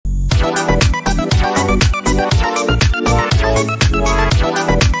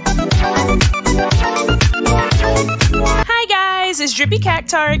Drippy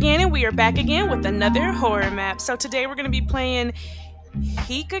Cactar again, and we are back again with another horror map. So today we're going to be playing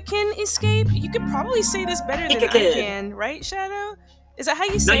Hikakin Escape. You could probably say this better than I can, right, Shadow? Is that how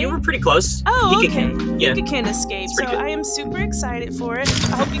you say it? No, you were pretty close. Oh, Hikakin. okay. Yeah. Hikakin Escape. So good. I am super excited for it.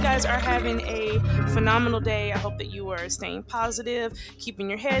 I hope you guys are having a phenomenal day. I hope that you are staying positive, keeping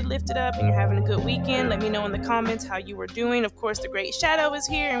your head lifted up, and you're having a good weekend. Let me know in the comments how you are doing. Of course, the Great Shadow is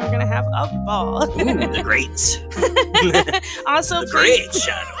here, and we're going to have a ball. Ooh, the Great. Also, the Great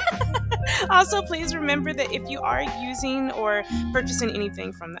Shadow. Also, please remember that if you are using or purchasing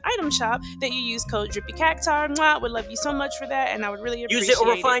anything from the item shop, that you use code DrippyCactar. I would love you so much for that, and I would really appreciate it. Use it or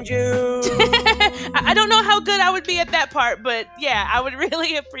we'll find you. I don't know how good I would be at that part, but yeah, I would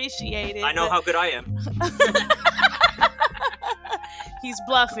really appreciate it. I know how good I am. He's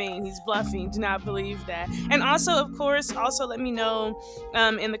bluffing. He's bluffing. Do not believe that. And also, of course, let me know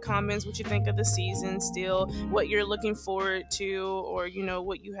in the comments what you think of the season still, what you're looking forward to, or, you know,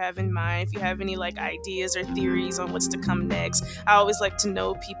 what you have in mind. If you have any, like, ideas or theories on what's to come next. I always like to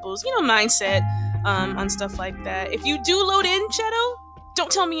know people's, you know, mindset on stuff like that. If you do load in, Shadow,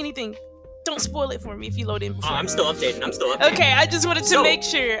 don't tell me anything. Don't spoil it for me if you load in before. Oh, I'm still updating. Okay, I just wanted to make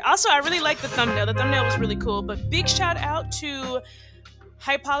sure. Also, I really like the thumbnail. The thumbnail was really cool. But big shout out to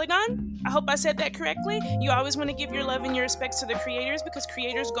Hypolygon. I hope I said that correctly. You always want to give your love and your respects to the creators because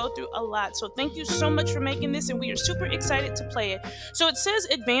creators go through a lot. So thank you so much for making this, and we are super excited to play it. So it says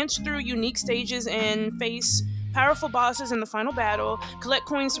advance through unique stages and face powerful bosses in the final battle. Collect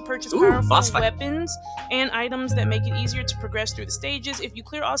coins to purchase powerful weapons and items that make it easier to progress through the stages. If you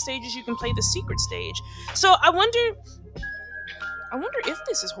clear all stages, you can play the secret stage. So I wonder if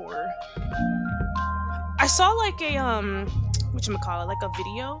this is horror. I saw like a whatchamacallit, like a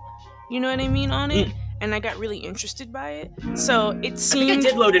video, you know what I mean, on it, and I got really interested by it. So it seemed... I think I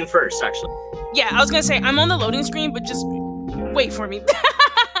did load in first, actually. Yeah, I was gonna say, I'm on the loading screen, but just wait for me.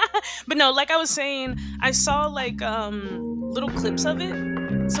 But no, like I was saying, I saw like little clips of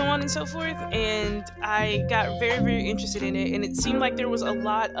it, so on and so forth, and I got very, very interested in it, and it seemed like there was a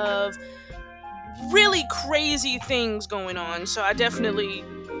lot of really crazy things going on, so I definitely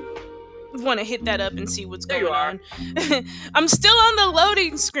want to hit that up and see what's going on. I'm still on the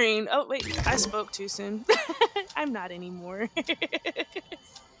loading screen. Oh, wait, I spoke too soon. I'm not anymore.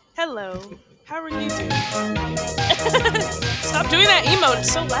 Hello. How are you doing? Stop doing that emote.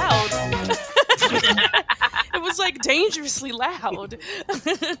 It's so loud. It was like dangerously loud.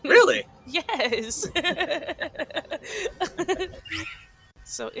 Really? Yes.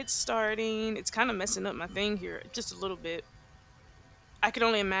 So it's starting. It's kind of messing up my thing here just a little bit. I can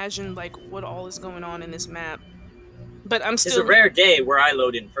only imagine like what all is going on in this map. But I'm still... It's a rare day where I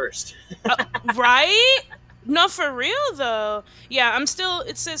load in first. Right? No, for real though. Yeah, I'm still...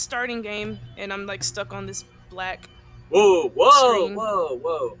 It says starting game, and I'm like stuck on this black Whoa, screen.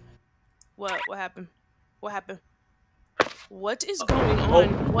 whoa. What happened? What happened? What is going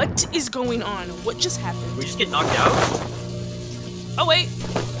on? What is going on? What just happened? We just get knocked out? Oh, wait.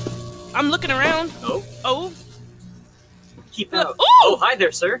 I'm looking around. Oh. Keep out. Ooh! Oh, hi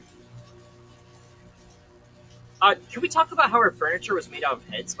there, sir. Can we talk about how our furniture was made out of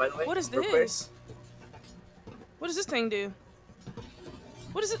heads, by the way? What is this? What does this thing do?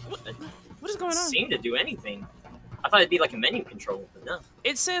 What is it? What is going on? It seemed to do anything. I thought it'd be like a menu control, but no.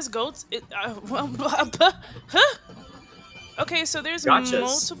 It says goats. Huh? Okay, so there's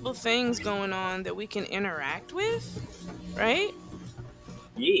multiple things going on that we can interact with, right?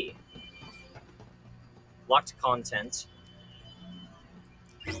 Yeah. Locked content.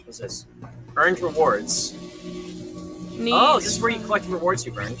 What's this? Earned rewards. Needs. Oh, this is where you collect rewards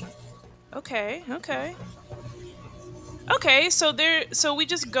you've earned. Okay. So we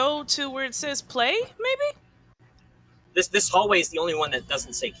just go to where it says play, maybe? This hallway is the only one that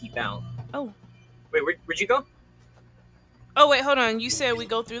doesn't say keep out. Oh. Wait, where'd you go? Oh wait, hold on. You said we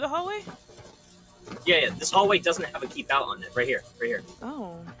go through the hallway? Yeah. This hallway doesn't have a keep out on it. Right here.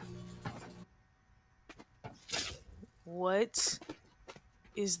 Oh. What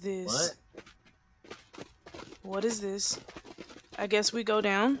is this? What is this? I guess we go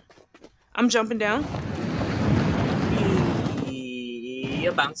down. I'm jumping down. Yeah,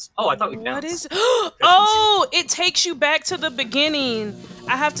 bounce. Oh, I thought we bounced. What is... Oh, it takes you back to the beginning.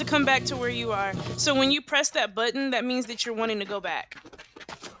 I have to come back to where you are. So when you press that button, that means that you're wanting to go back.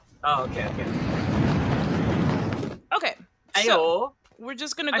 Oh, okay. Okay. So we're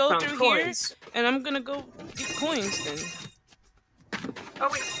just gonna go through here, and I'm gonna go get coins then. Oh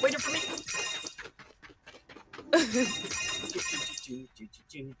wait for me.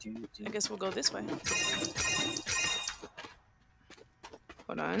 I guess we'll go this way.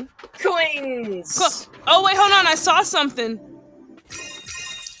 Hold on. Coins! Oh, wait, hold on. I saw something.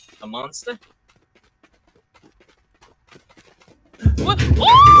 A monster? What?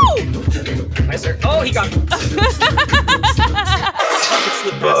 Oh! Hi, sir. Oh, he got me. I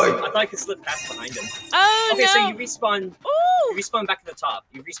thought I could slip past behind him. Oh, okay, no. so you respawn. Ooh. You respawn back at the top.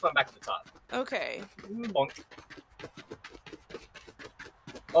 Okay. Bonk.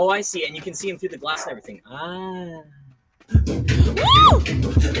 Oh, I see, and you can see him through the glass and everything. Ah. Woo!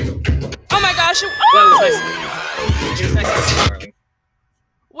 Oh my gosh! Oh! Well, it was nice to see you, darling.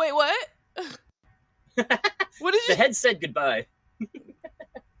 Wait, what? What did you? The head said goodbye.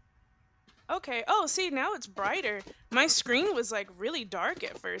 Okay. Oh, see, now it's brighter. My screen was like really dark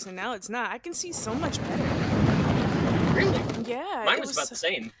at first, and now it's not. I can see so much better. Really? Yeah. Mine was about the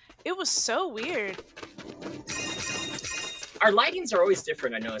same. It was so weird. Our lightings are always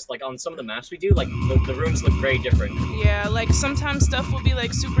different, I noticed. Like, on some of the maps we do, like, the rooms look very different. Yeah, like, sometimes stuff will be,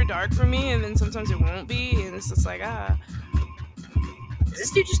 like, super dark for me, and then sometimes it won't be, and it's just like, ah. Is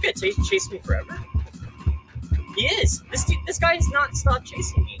this dude just gonna chase me forever? He is! This guy has not stopped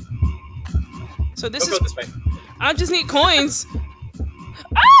chasing me. So this Don't go this way. I just need coins.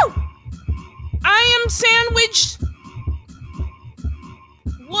 Oh! I am sandwiched!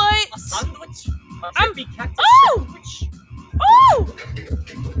 What? A sandwich? I'm... cactus Oh! sandwich? Oh!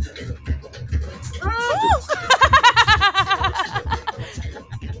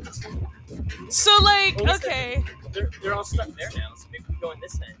 So, like, well, okay. They're all stuck there now, so maybe we go in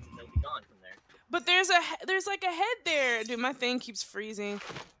this end and they'll be gone from there. But there's like a head there. Dude, my thing keeps freezing.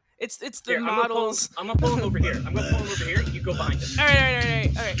 It's the here, models. I'm gonna pull him over here. You go behind him.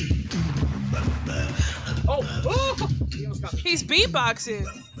 Alright. Oh! He almost got me. He's beatboxing.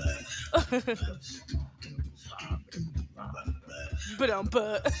 But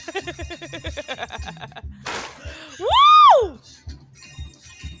Woo!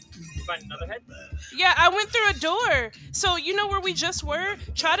 You find another head? Yeah, I went through a door. So you know where we just were?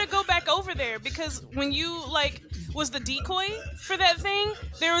 Try to go back over there because when you like was the decoy for that thing,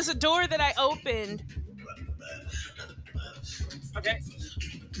 there was a door that I opened. Okay.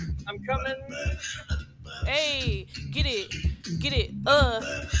 I'm coming. Hey, get it.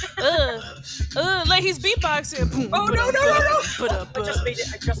 Like he's beatboxing. Oh no! I just made it.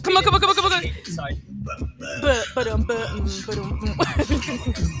 Come on. Inside.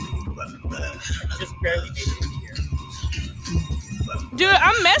 Just barely made it into here. Dude,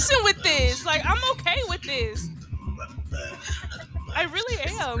 I'm messing with this. Like, I'm okay with this. I really am.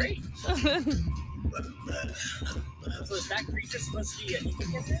 This is great. So is that creature supposed to be a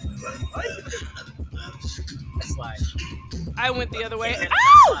Hikakin then? A slide. I went the other way.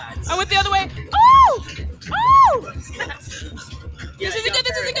 Ow! I went the other way. Oh! Yeah, This isn't good.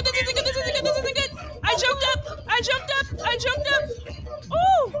 I jumped up.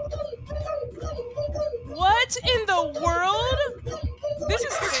 Oh! What in the world? This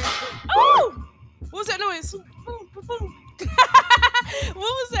is crazy. Oh! What was that noise? What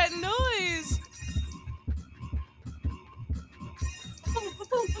was that noise?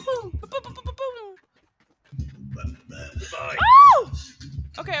 Oh!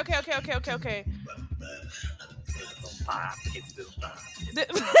 Okay.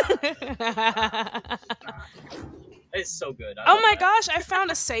 It's so good. Oh my gosh, I found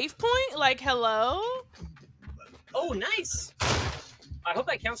a save point? Like, hello? Oh, nice. I hope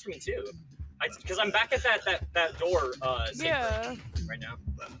that counts for me too. Because I'm back at that door yeah. right now.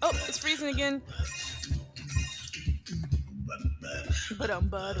 Oh, it's freezing again.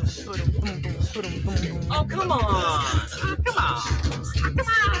 Oh, come on.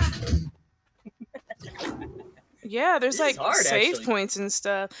 Yeah, there's like hard, save actually. points and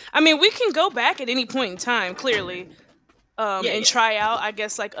stuff. I mean, we can go back at any point in time, clearly. And try out, I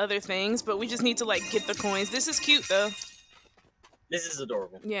guess, like other things, but we just need to like get the coins. This is cute though. This is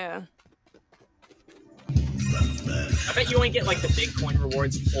adorable. Yeah. I bet you only get like the big coin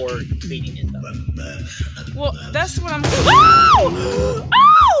rewards for completing it though. Well, that's what I'm. Oh!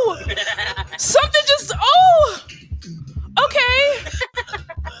 Oh! Something just. Oh! Okay.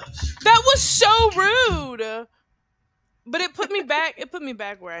 That was so rude. But it put me back. It put me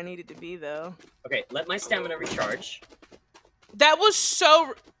back where I needed to be, though. Okay, let my stamina recharge. That was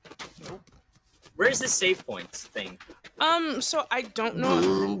so. Where's the save points thing? So I don't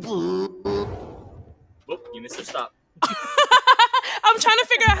know. Whoop! You missed a stop. I'm trying to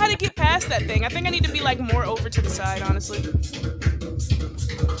figure out how to get past that thing. I think I need to be like more over to the side, honestly.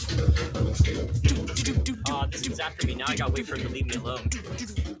 This is after me. Now I gotta wait for him to leave me alone.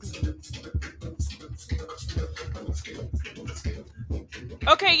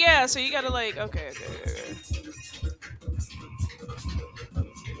 Okay, yeah, so you gotta like, okay.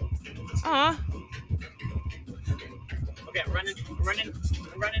 Okay, I'm running.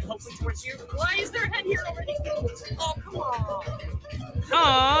 I'm running hopefully towards you. Why is there a head here already? Oh, come on.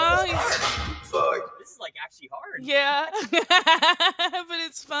 Aww. This is like actually hard. Yeah. But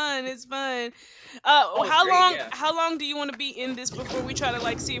it's fun. It's fun. How long do you want to be in this before we try to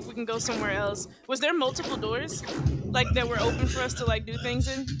like see if we can go somewhere else? Was there multiple doors like that were open for us to like do things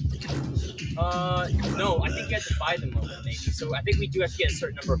in? No, I think you have to buy them all, maybe. So I think we do have to get a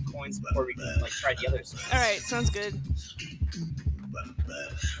certain number of coins before we can like try the others. All right, sounds good.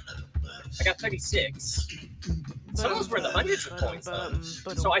 I got 36. Some of those were in the hundreds of coins, though.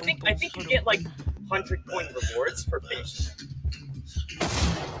 So I think you get like 100 coin rewards for finishing.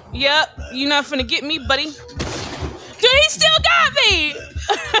 Yep, you're not finna get me, buddy. Dude, he still got me.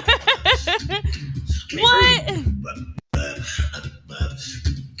 What?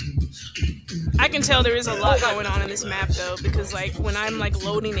 I can tell there is a lot going on in this map though, because like when I'm like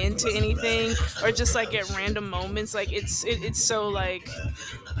loading into anything or just like at random moments, like it's so like,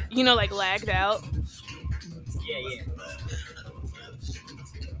 you know, like lagged out. Yeah.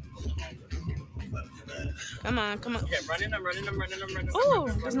 Come on. Okay, I'm running. Oh,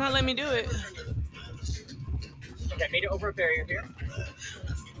 does not let me do it. Okay, I made it over a barrier here.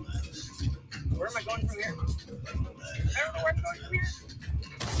 Where am I going from here? I don't know where I'm going from here.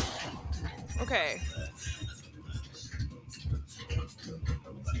 Okay.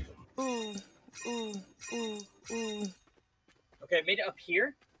 Ooh. Okay, I made it up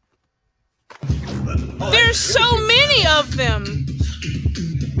here. Oh, there's so many of them.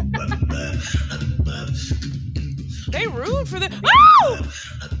 They rude for the. Oh!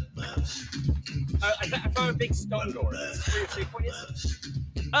 I found a big stone door. Is this where your save point is?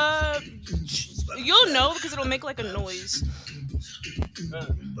 You'll know because it'll make like a noise.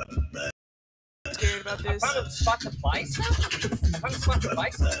 I'm scared about this. I found a spot to buy stuff.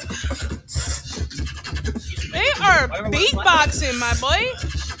 They are beatboxing, my boy.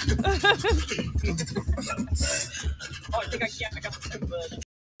 Oh, I think I got the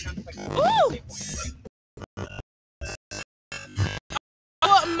Ooh!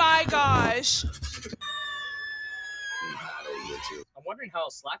 Oh my gosh. I'm wondering how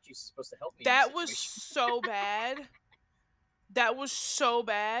Slap Juice is supposed to help me. That was so bad. That was so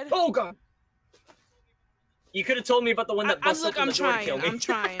bad. Oh god. You could have told me about the one that busted open the door to kill me. I'm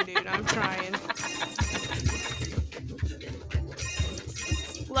trying, dude. I'm trying.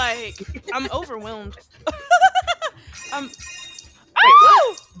 Like, I'm overwhelmed. Wait,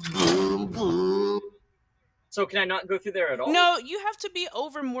 what? So can I not go through there at all? No, you have to be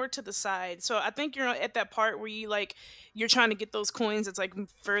over more to the side. So I think you're at that part where you're trying to get those coins. It's like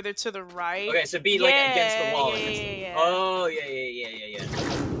further to the right. Okay, so be like against the wall. Yeah. Oh yeah.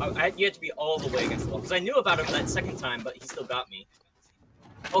 You had to be all the way against the wall because I knew about him that second time, but he still got me.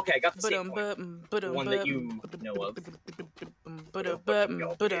 Okay, I got the same point. The one that you know of.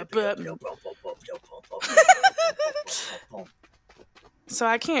 So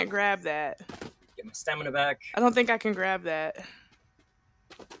I can't grab that. Get my stamina back. I don't think I can grab that.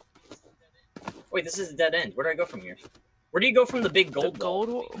 Wait, this is a dead end. Where do I go from here? Where do you go from the big gold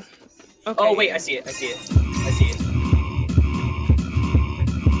wall? Okay. Oh wait, I see it.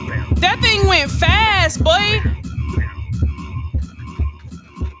 That thing went fast, boy.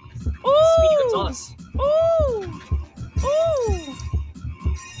 Ooh.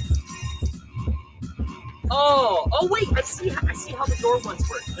 Oh wait, I see how the door ones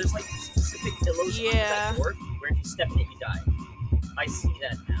work. There's like specific pillows on that door where if you step in it, you die. I see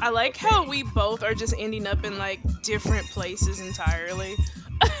that now. I like how we both are just ending up in like different places entirely.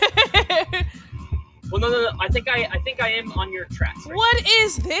 Well, no. I think I am on your tracks. Right what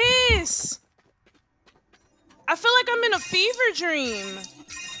is this? I feel like I'm in a fever dream.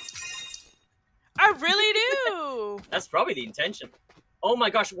 I really do. That's probably the intention. Oh my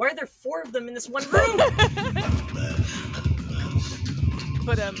gosh, why are there 4 of them in this one room?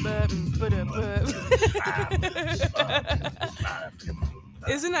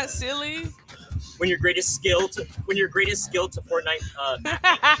 Isn't that silly? When your greatest skill to Fortnite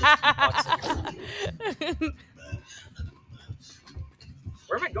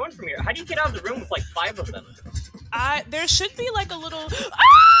Where am I going from here? How do you get out of the room with like 5 of them? There should be like a little.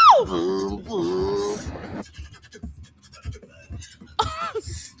 Oh!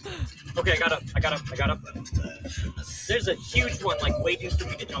 Okay, I got up. There's a huge one like waiting for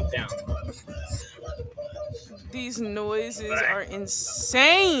me to jump down. These noises are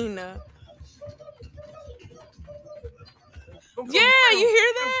insane. Yeah, you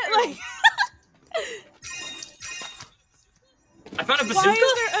hear that? Like, I found a bazooka. Why is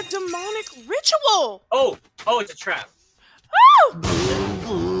there a demonic ritual? Oh, it's a trap.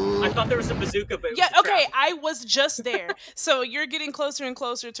 Oh! I thought there was a bazooka, but it yeah, was a okay, trap. I was just there. So you're getting closer and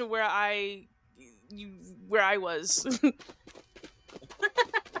closer to where I was.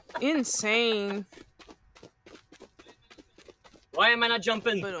 Insane. Why am I not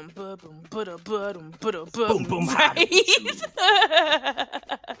jumping? Boom, boom, right?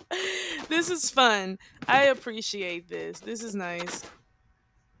 This is fun. I appreciate this. This is nice.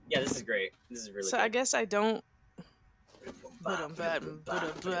 Yeah, this is great. This is really so good. I guess I don't.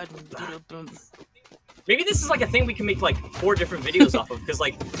 Maybe this is like a thing we can make like 4 different videos off of, because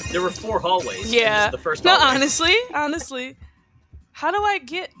like there were 4 hallways. Yeah. The first no, hallway. honestly, how do I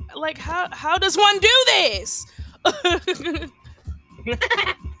get like how does one do this?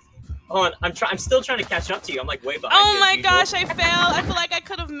 Hold on, I'm still trying to catch up to you. I'm like way behind. Oh you, my as usual. gosh, I fell. I feel like I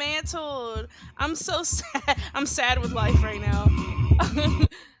could have mantled. I'm so sad. I'm sad with life right now.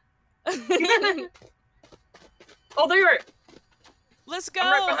 Oh, there you are. Let's go.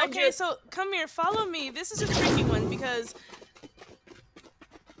 I'm right behind Okay, you. so come here, follow me. This is a tricky one because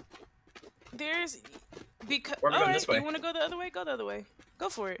there's We're going right, this way. You want to go the other way? Go the other way. Go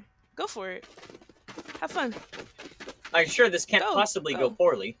for it. Go for it. Have fun. I'm sure this can't Go, possibly go. go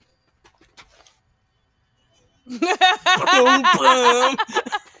poorly. boom, boom.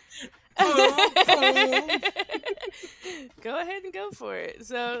 Go ahead and go for it.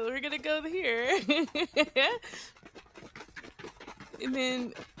 So we're gonna go here. And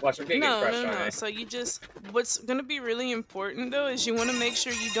then Watch, I'm getting no. crushed, aren't I? So you just what's gonna be really important though is you want to make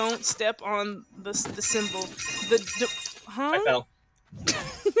sure you don't step on the symbol. Huh? I fell.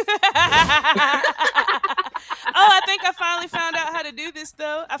 Oh, I think I finally found out how to do this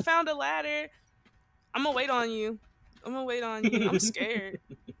though. I found a ladder. I'm gonna wait on you. I'm scared.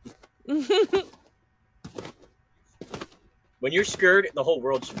 When you're scared, the whole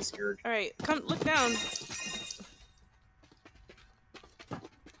world should be scared. All right, come look down.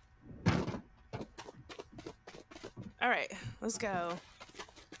 All right, let's go.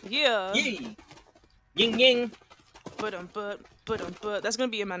 Yeah. Yee! Ying ying! But that's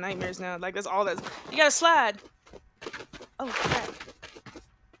gonna be in my nightmares now. Like that's all that's. You gotta slide. Oh crap.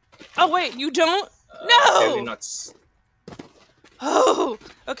 Oh wait, you don't? No. Maybe nuts. Oh.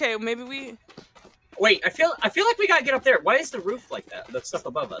 Okay, maybe we. Wait, I feel like we gotta get up there. Why is the roof like that? The stuff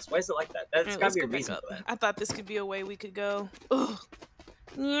above us. Why is it like that? That's Right, gotta let's be a go back reason up. for that. I thought this could be a way we could go. Ugh.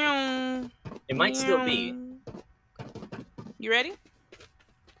 Meow. It might still be. You ready?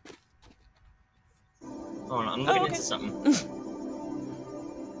 Hold on, I'm looking okay. into something.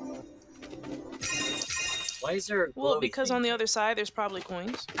 Why is there a Well, glowy because thing? on the other side there's probably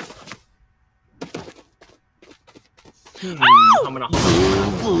coins. Oh! I'm gonna.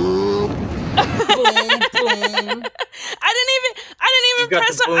 Boom, boom. I didn't even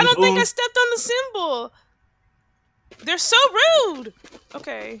press on. I don't think I stepped on the symbol. They're so rude.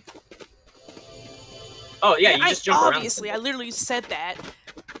 Okay. Oh yeah, you just jump around. Obviously, I literally said that.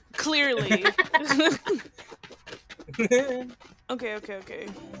 Clearly. Okay.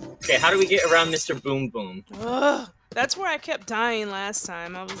 Okay, how do we get around Mr. Boom Boom? Ugh, that's where I kept dying last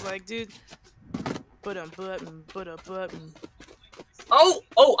time. I was like, dude. Button.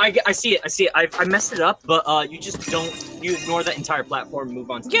 Oh, I see it. I messed it up, but you ignore that entire platform and move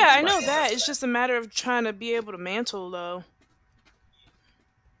on to the Yeah, next I know platform. that. It's just a matter of trying to be able to mantle, though.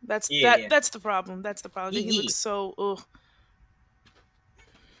 That's the problem. That's the problem. He looks so. Ugh.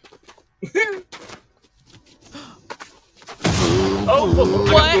 Oh,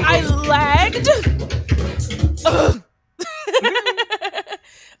 what? I lagged? Ugh.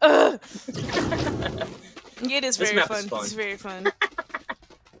 Yeah, it is very fun. It's very fun.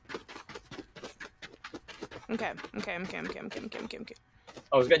 Okay.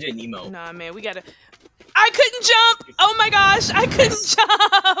 Oh, we gotta do an emo. Nah, man, we gotta. I couldn't jump. Oh my gosh, I couldn't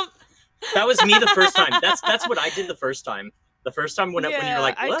jump. That was me the first time. That's what I did the first time. The first time when you were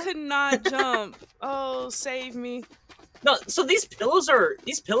like, what? I could not jump. Oh, save me. No, so these pillows are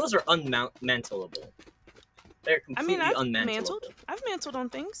unmantleable. They're completely unmantleable. I've mantled on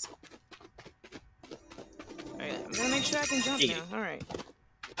things. Alright, I'm gonna make sure I can jump now. Alright.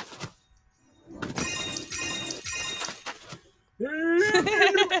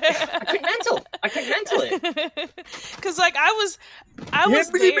 I couldn't mantle it. Cause like I was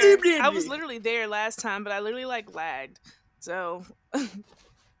there. I was literally there last time, but I literally like lagged. So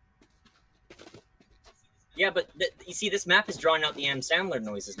yeah, but you see, this map is drawing out the Adam Sandler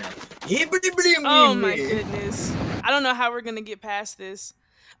noises now. Oh my goodness! I don't know how we're gonna get past this.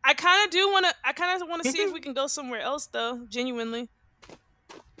 I kind of want to see if we can go somewhere else, though. Genuinely,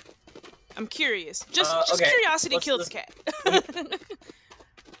 I'm curious. Just okay. Curiosity killed the cat.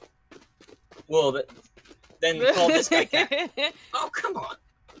 Well, then call this guy cat. Oh, come on.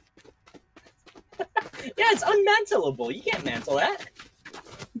 Yeah, it's unmantleable. You can't mantle that.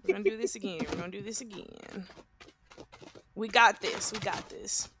 We're gonna do this again. We're gonna do this again. We got this. We got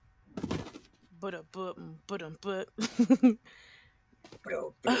this. But.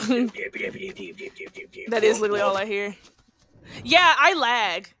 That is literally all I hear. Yeah, I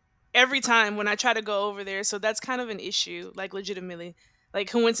lag every time when I try to go over there, so that's kind of an issue. Like legitimately,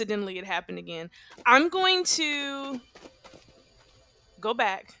 like coincidentally, it happened again. I'm going to go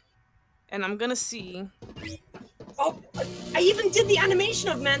back, and I'm gonna see. Oh, I even did the animation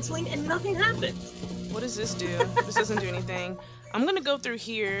of mantling, and nothing happened. What does this do? This doesn't do anything. I'm gonna go through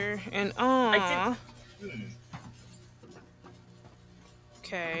here and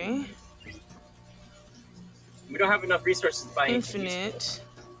Okay. We don't have enough resources to buy infinite.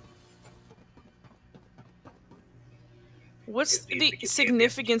 What's the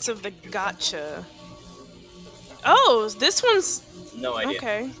significance of the gotcha? Oh, this one's no idea.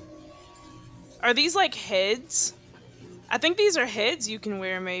 Okay. Are these like heads? I think these are heads you can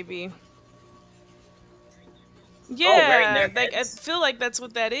wear, maybe. Yeah, like I feel like that's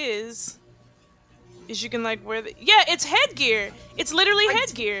what that is. Is you can like wear the it's headgear. It's literally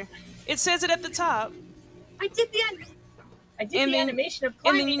headgear. It says it at the top. I did the animation of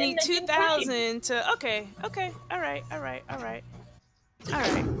climbing. And then you need 2,000 to okay, all right.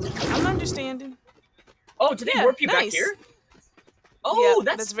 I'm understanding. Oh, did they warp you back here? Oh, yeah,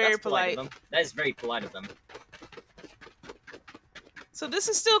 that's very polite. Of them. That is very polite of them. So this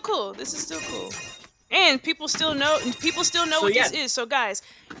is still cool. And people still know what this is. So guys,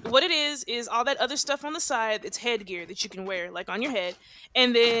 what it is all that other stuff on the side, it's headgear that you can wear like on your head.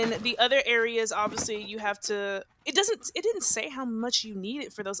 And then the other areas, obviously you have to it didn't say how much you need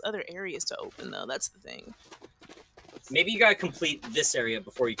it for those other areas to open though. That's the thing. Maybe you gotta complete this area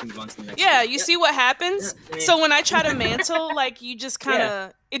before you can move on to the next one. You see what happens? Yeah. So when I try to mantle, like you just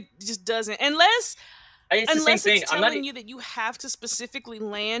kinda it just doesn't unless it's telling you that you have to specifically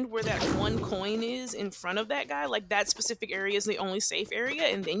land where that one coin is in front of that guy, like that specific area is the only safe area,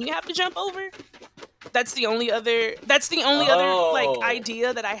 and then you have to jump over. That's the only other like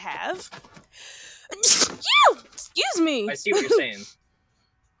idea that I have. Excuse me. I see what you're saying.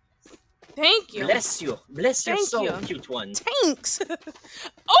 Thank you. Bless you. Bless your soul, cute one. Thanks.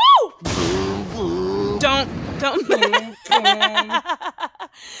 Oh! Don't.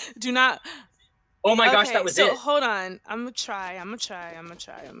 Do not. Oh my gosh, that was it. Hold on. I'm gonna try. You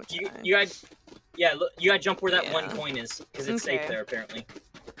gotta jump where that one coin is, because it's safe there, apparently.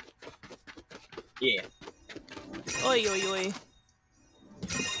 Yeah. Oi, oi, oi.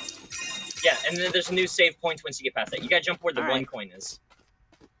 Yeah, and then there's a new save point once you get past that. You gotta jump where the one coin is.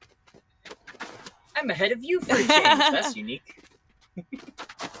 I'm ahead of you for a change. That's unique.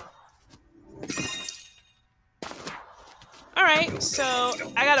 Alright, so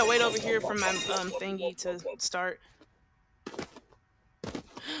I gotta wait over here for my thingy to start.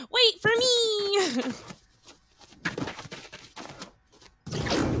 Wait for me!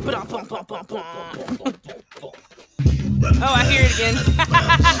 Oh, I hear it again.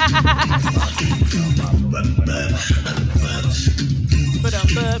 What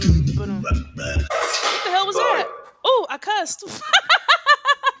the hell was that? Oh, I cussed.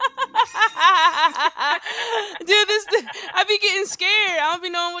 Dude, I be getting scared. I don't be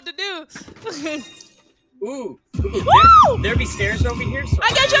knowing what to do. Ooh. There be stairs over here. So I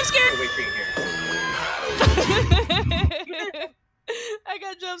got jump scared. Wait for you here. I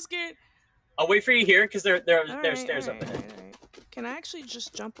got jump scared. I'll wait for you here because there's stairs up there. Right. Can I actually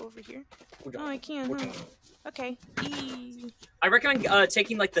just jump over here? Oh, I can. Huh? Okay. I recommend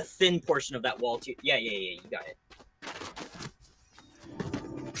taking like the thin portion of that wall too. Yeah. You got it.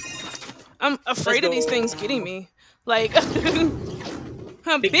 I'm afraid of these things getting me. Like,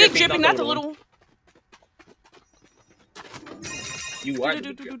 big dripping, not the little. You are. Okay.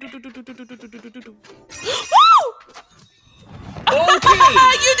 You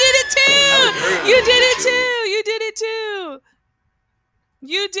did it too. You did it too. You did it too.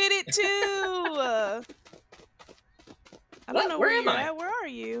 You did it too. I don't know where you're at. Where are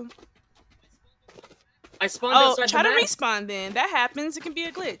you? I spawned outside try the to map. respawn then. That happens. It can be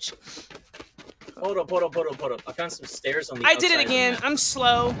a glitch. Hold up. I found some stairs on the I did it again. I'm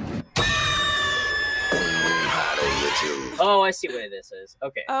slow. Oh, I see what this is.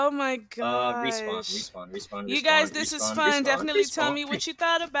 Okay. Oh my god. Respawn. You guys, this is fun. Definitely tell me what you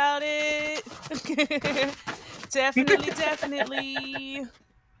thought about it. Definitely.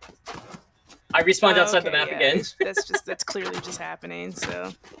 I respawned outside the map again. That's clearly just happening,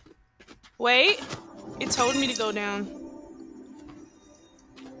 so. Wait. It told me to go down.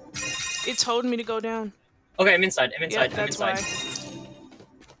 Okay, I'm inside. Yep, that's why.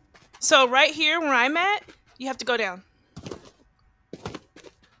 So right here where I'm at, you have to go down.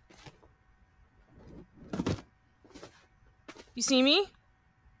 You see me?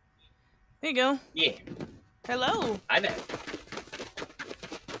 There you go. Yeah. Hello. I bet.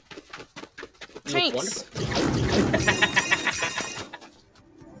 Thanks.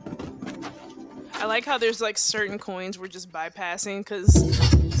 I like how there's like certain coins we're just bypassing because.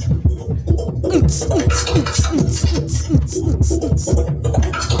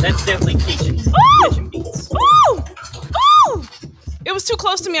 That's definitely kitchen beats. Ooh! Ooh! It was too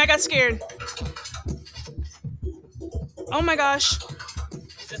close to me. I got scared. Oh my gosh.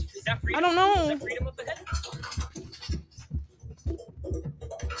 Is that freedom? I don't know. Is that freedom up ahead?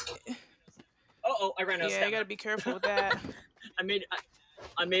 Uh-oh, I ran out of stamina. Yeah, you gotta be careful with that. I made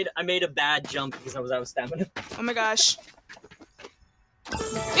a bad jump because I was out of stamina. Oh my gosh.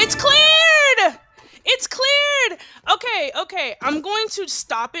 It's cleared! It's cleared! Okay. I'm going to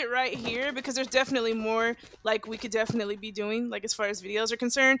stop it right here because there's definitely more like we could definitely be doing, like as far as videos are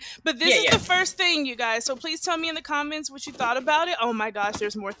concerned. But this is the first thing, you guys. So please tell me in the comments what you thought about it. Oh my gosh,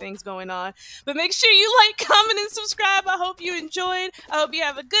 there's more things going on. But make sure you like, comment, and subscribe. I hope you enjoyed. I hope you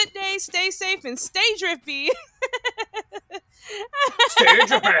have a good day. Stay safe and stay drippy. Stay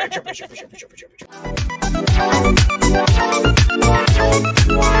drippy.